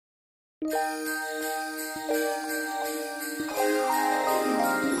Ooh.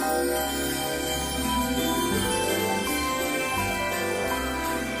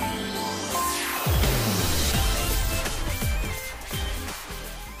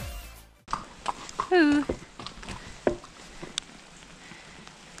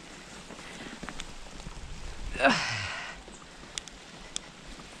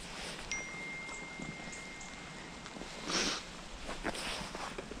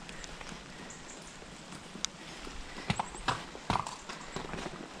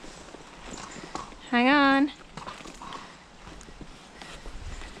 Hang on.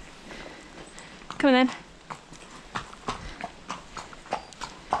 Come on then.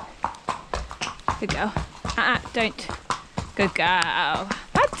 Good girl. Don't. Good girl.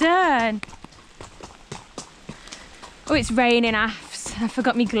 Well done. Oh, it's raining, Affs. I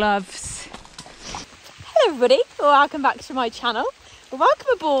forgot my gloves. Hello everybody, welcome back to my channel. Welcome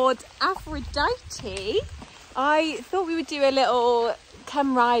aboard Aphrodite. I thought we would do a little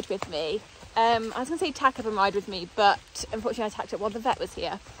come ride with me. I was going to say tack up and ride with me, but unfortunately I tacked up while the vet was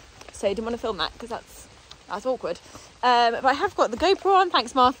here. So I didn't want to film that because that's awkward. But I have got the GoPro on.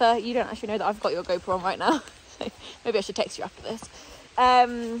 Thanks, Martha. You don't actually know that I've got your GoPro on right now. So maybe I should text you after this.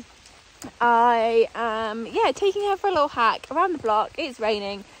 I am, taking her for a little hack around the block. It's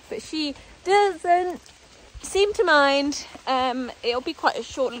raining, but she doesn't seem to mind. It'll be quite a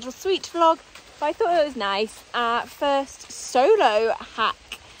short little sweet vlog, but I thought it was nice. First solo hack,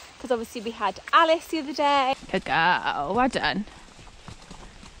 because obviously we had Alice the other day. Good girl, well done.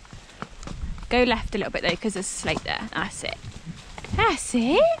 Go left a little bit though, because there's slate there. That's it. That's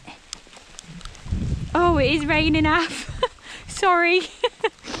it. Oh, it is raining, Aff. Sorry.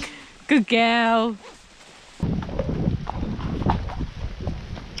 Good girl.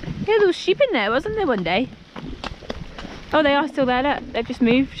 Yeah, there was sheep in there, wasn't there, one day? Oh, they are still there, look. They've just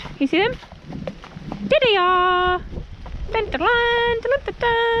moved. Can you see them? There they are. Dun, dun, dun, dun, dun,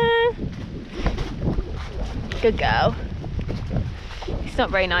 dun. Good girl. It's not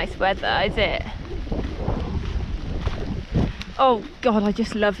very nice weather, is it? Oh God, I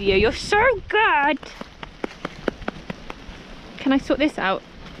just love you. You're so good. Can I sort this out?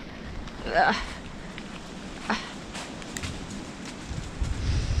 Ugh.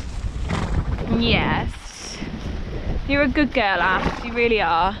 Yes. You're a good girl, Aff. You really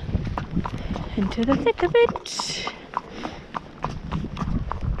are. Into the thick of it.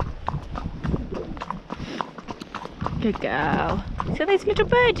 Good girl. So those little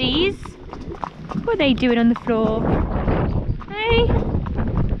birdies, what are they doing on the floor? Hey?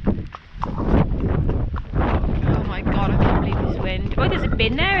 Oh my God, I can't believe this wind. Oh, there's a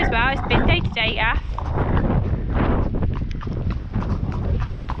bin there as well. It's bin day today, Aff.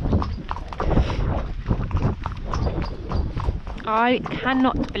 I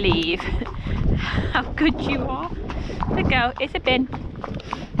cannot believe how good you are. Good girl, it's a bin.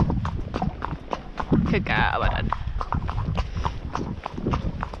 Good girl, well done.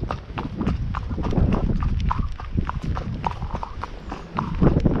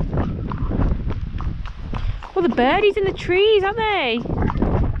 All the birdies in the trees, aren't they?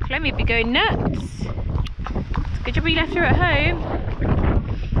 Clemmy would be going nuts. It's a good job you left her at home.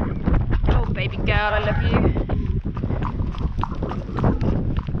 Oh, baby girl, I love you.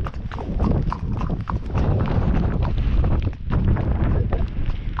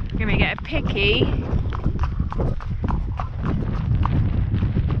 I'm gonna get a picky.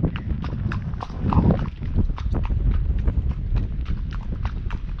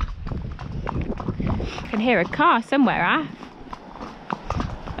 I can hear a car somewhere, Aff.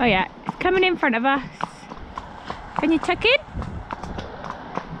 Oh yeah, it's coming in front of us. Can you tuck in?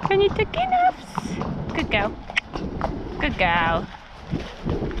 Can you tuck in, Affs? Good girl. Good girl.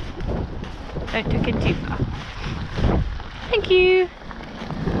 Don't tuck in too far. Thank you.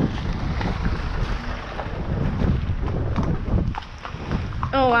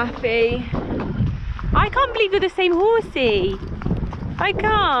 Oh, Affie. I can't believe you're the same horsey. I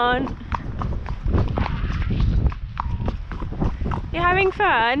can't. You're having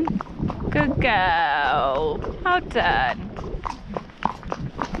fun? Good girl. Well done.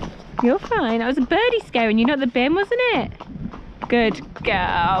 You're fine. That was a birdie scaring you, not the bin, wasn't it? Good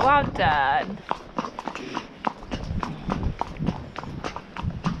girl. Well done.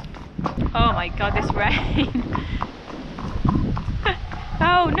 Oh my God, this rain.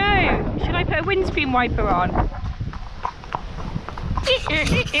 Oh no. Should I put a windscreen wiper on?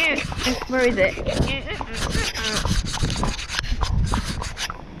 Where is it?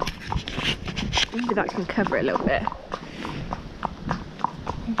 Maybe that can cover it a little bit.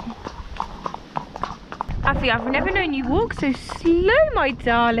 Affie, I've never known you walk so slow, my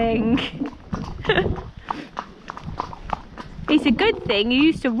darling. It's a good thing. You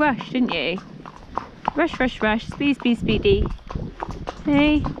used to rush, didn't you? Rush, rush, rush. Speed, speed, speedy.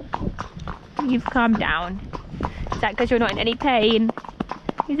 Hey, you've calmed down. Is that because you're not in any pain?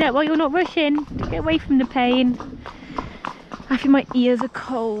 Is that why you're not rushing? To get away from the pain. I feel my ears are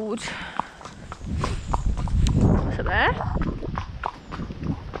cold. What's up there?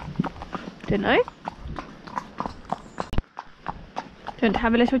 Don't know. Do you want to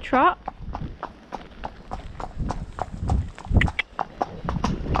have a little trot?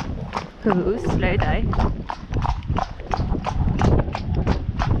 Ooh, slow though.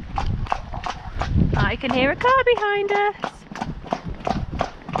 I can hear a car behind us.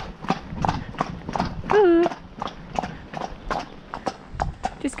 Ooh.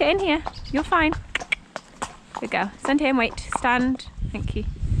 Just get in here. You're fine. Good girl. Stand here and wait. Stand. Thank you.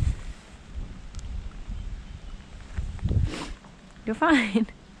 You're fine.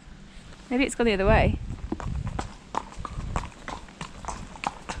 Maybe it's gone the other way.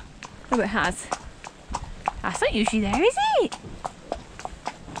 Oh, it has. That's not usually there, is it?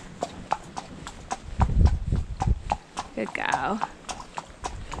 Good girl.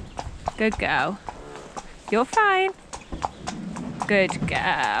 Good girl. You're fine. Good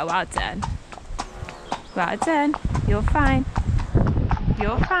girl. Well done. Well done. You're fine.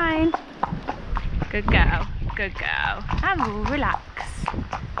 You're fine. Good girl. Good girl. And relax.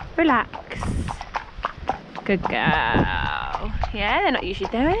 Relax. Good girl. Yeah, they're not usually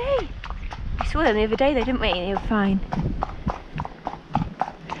there, are they? We saw them the other day though, didn't we? And they were fine.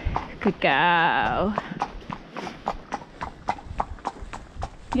 Good girl.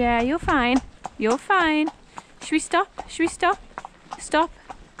 Yeah, you're fine. You're fine. Should we stop? Should we stop? Stop.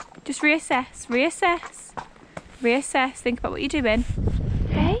 Just reassess. Reassess. Reassess. Think about what you're doing.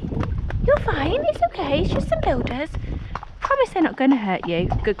 Hey, you're fine. It's okay. It's just some builders. Promise they're not going to hurt you.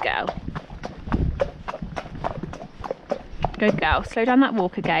 Good girl. Good girl. Slow down that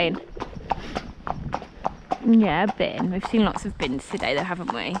walk again. Yeah, bin. We've seen lots of bins today though,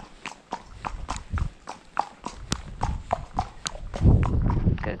 haven't we?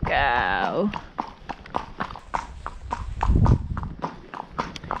 Good girl.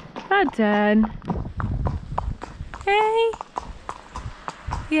 Well done. Hey.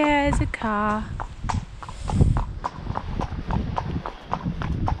 Yeah, there's a car.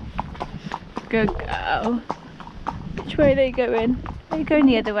 Good girl. Which way are they going? They're going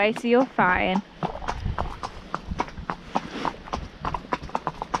the other way, so you're fine.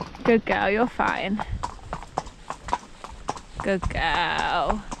 Good girl, you're fine. Good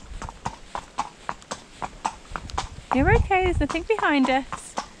girl. You're okay, there's nothing behind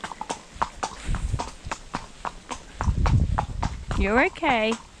us. You're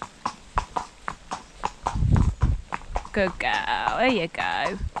okay. Good girl, there you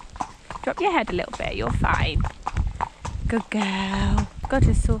go. Drop your head a little bit, you're fine. Good girl. Got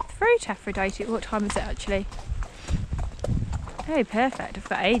a sore throat, Aphrodite. What time is it actually? Oh, perfect. I've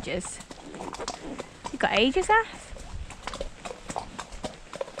got ages. You got ages, Ath?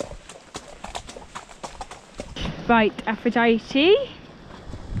 Right, Aphrodite.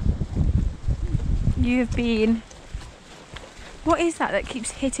 You have been... What is that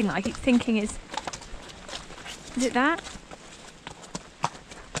keeps hitting? That I keep thinking is it that?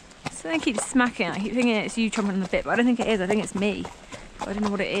 Something keeps smacking. I keep thinking it's you chomping on the bit, but I don't think it is. I think it's me. But I don't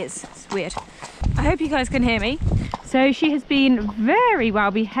know what it is. It's weird. I hope you guys can hear me. So she has been very well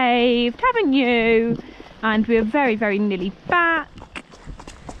behaved, haven't you? And we're very, very nearly back.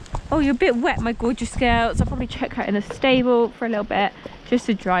 Oh, you're a bit wet, my gorgeous girl. So I'll probably chuck her in the stable for a little bit just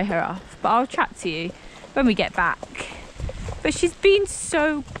to dry her off. But I'll chat to you when we get back. But she's been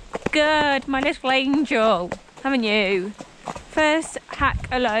so good, my little angel, haven't you? First hack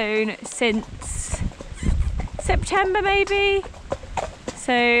alone since September maybe.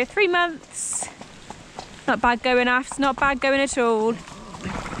 So 3 months. Not bad going, Affs, not bad going at all.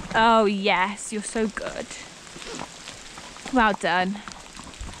 Oh yes, you're so good. Well done.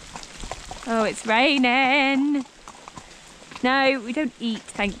 Oh, it's raining. No, we don't eat,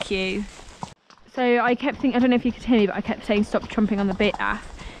 thank you. So I kept thinking, I don't know if you could hear me, but I kept saying stop chomping on the bit, Aff.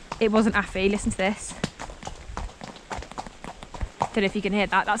 It wasn't Affie, listen to this. Don't know if you can hear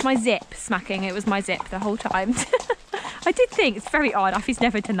that. That's my zip smacking. It was my zip the whole time. I did think it's very odd. Affie's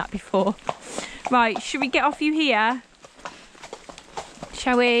never done that before. Right, should we get off you here?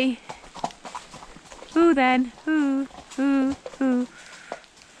 Shall we? Ooh then. Ooh, ooh, ooh.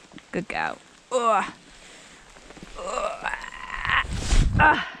 Good girl. Ugh.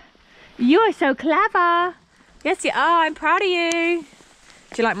 Ugh. You're so clever. Yes, you are. I'm proud of you.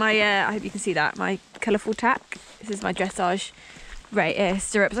 Do you Do you like my, I hope you can see that, my colourful tack? This is my dressage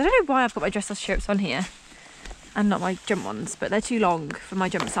stirrups. I don't know why I've got my dressage stirrups on here and not my jump ones, but they're too long for my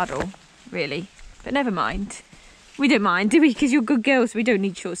jump saddle, really. But never mind. We don't mind, do we? Because you're good girls, so we don't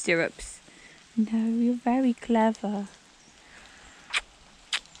need short stirrups. No, you're very clever.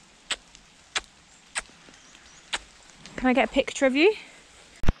 Can I get a picture of you?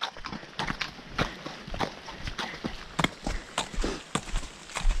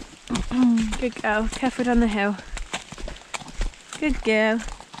 Good girl. Careful down the hill. Good girl.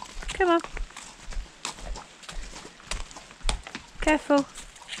 Come on. Careful.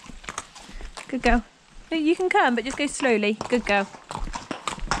 Good girl. No, you can come, but just go slowly. Good girl.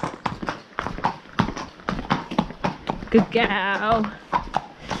 Good girl.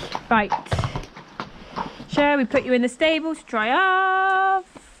 Right. Shall we put you in the stable to dry off?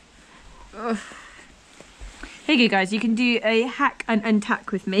 Ugh. Here you go, guys. You can do a hack and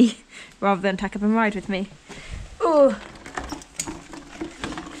untack with me rather than tack up and ride with me. Oh.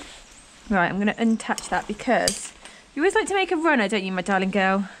 Right, I'm going to untouch that because you always like to make a runner, don't you, my darling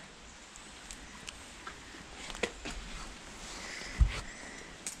girl?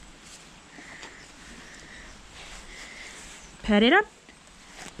 Put it on.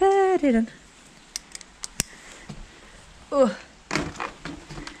 Put it on. Oh.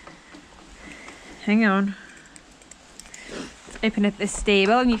 Hang on. Let's open up this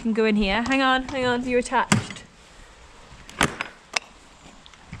stable and you can go in here. Hang on, you're attached.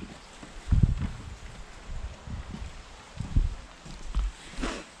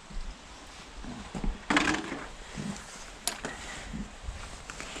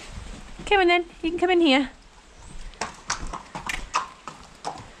 Come on then, you can come in here.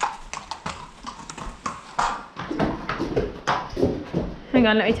 Hang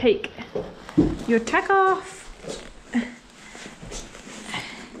on, let me take your tack off.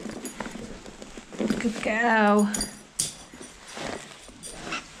 Good girl.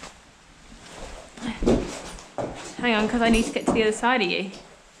 Hang on, because I need to get to the other side of you,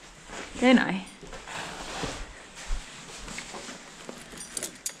 don't I?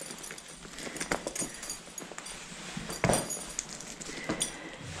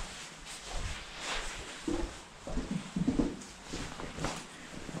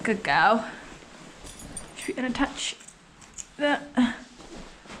 Good girl. Should we unattach that? There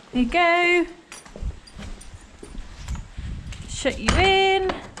you go. Shut you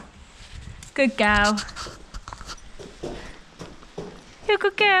in. Good girl. You're a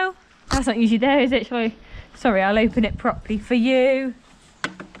good girl. That's not usually there, is it? Shall I? Sorry, I'll open it properly for you.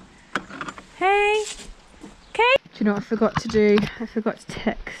 Hey. Okay. Do you know what I forgot to do? I forgot to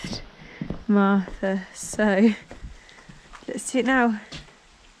text Martha. So let's do it now.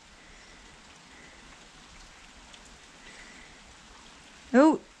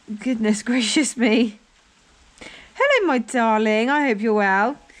 Oh, goodness gracious me. Hello, my darling. I hope you're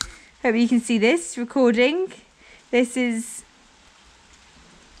well. Hope you can see this recording. This is...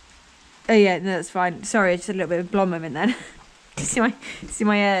 Oh, yeah, no, that's fine. Sorry, just a little bit of a blonde moment then. see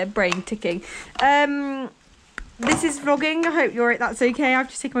my brain ticking. This is vlogging. I hope that's okay. I've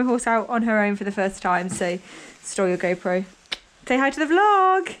just taken my horse out on her own for the first time, so store your GoPro. Say hi to the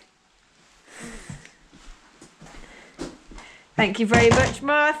vlog. Thank you very much,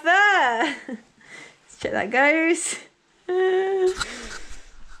 Martha. Let's check that goes.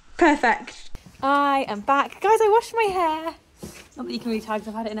 Perfect. I am back. Guys, I washed my hair. Not that you can really tell because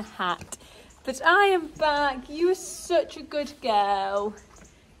I've had it in a hat. But I am back. You were such a good girl.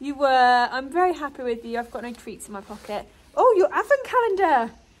 You were. I'm very happy with you. I've got no treats in my pocket. Oh, your advent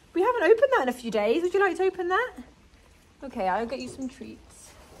calendar. We haven't opened that in a few days. Would you like to open that? Okay, I'll get you some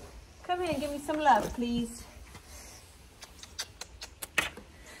treats. Come here and give me some love, please.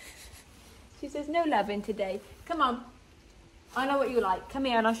 She says no loving today. Come on. I know what you like. Come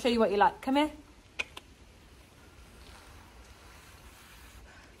here and I'll show you what you like. Come here.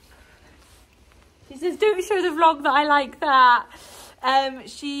 She says don't show the vlog that I like that.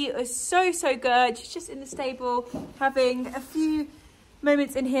 She is so good. She's just in the stable having a few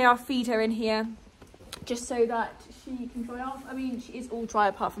moments in here. I'll feed her in here just so that she can dry off. I mean, she is all dry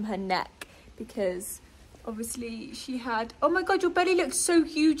apart from her neck because obviously she had... Oh my God, your belly looks so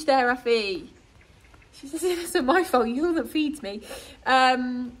huge there, Affie. She says it isn't my fault, you're the one that feeds me.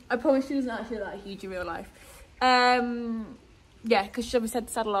 I promise she doesn't actually look that huge in real life. Yeah, because she's obviously had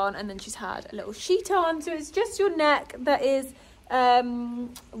the saddle on and then she's had a little sheet on. So it's just your neck that is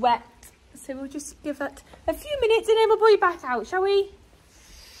wet. So we'll just give that a few minutes and then we'll pull you back out, shall we?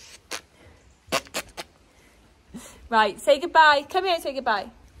 Right, say goodbye. Come here and say goodbye.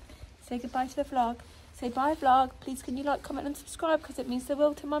 Say goodbye to the vlog. Say bye, vlog. Please can you like, comment and subscribe because it means the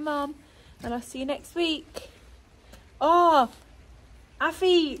world to my mum. And I'll see you next week. Oh,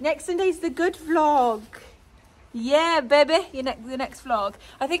 Affie, next Sunday's the good vlog. Yeah, baby, the next vlog.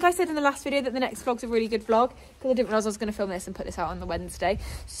 I think I said in the last video that the next vlog's a really good vlog because I didn't realise I was going to film this and put this out on the Wednesday.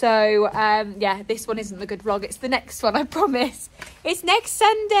 So, yeah, this one isn't the good vlog. It's the next one, I promise. It's next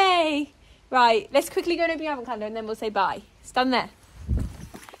Sunday. Right, let's quickly go and open your advent calendar and then we'll say bye. Stand there.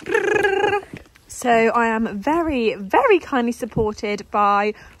 So I am very, very kindly supported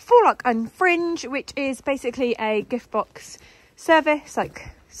by Forelock and Fringe, which is basically a gift box service, like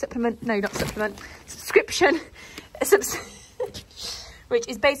supplement, no, not supplement, subscription, which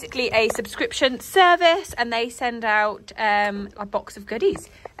is basically a subscription service, and they send out a box of goodies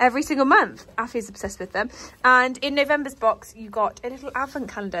every single month. Affie's obsessed with them. And in November's box, you got a little advent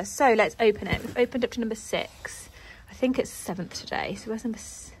calendar. So let's open it. We've opened up to number 6. I think it's 7th today. So where's number...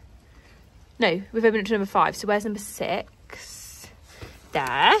 No, we've opened up to number 5. So where's number 6?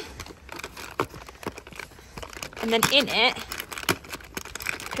 There. And then in it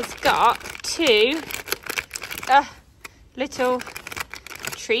has got 2 little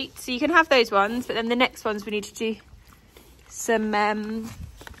treats. So you can have those ones, but then the next ones we need to do some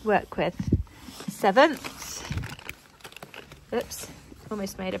work with. 7th. Oops,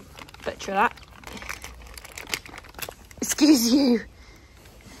 almost made a butcher of that. Excuse you.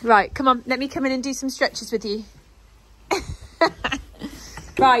 Right, come on, let me come in and do some stretches with you.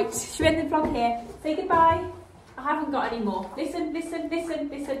 Right, should we end the vlog here? Say goodbye. I haven't got any more. Listen, listen, listen,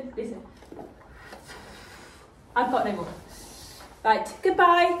 listen, listen. I've got no more. Right,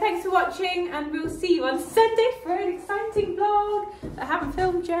 goodbye. Thanks for watching, and we'll see you on Sunday for an exciting vlog that I haven't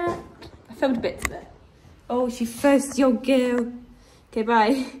filmed yet. I filmed a bit of it. Oh, she first your girl. Okay,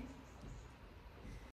 bye.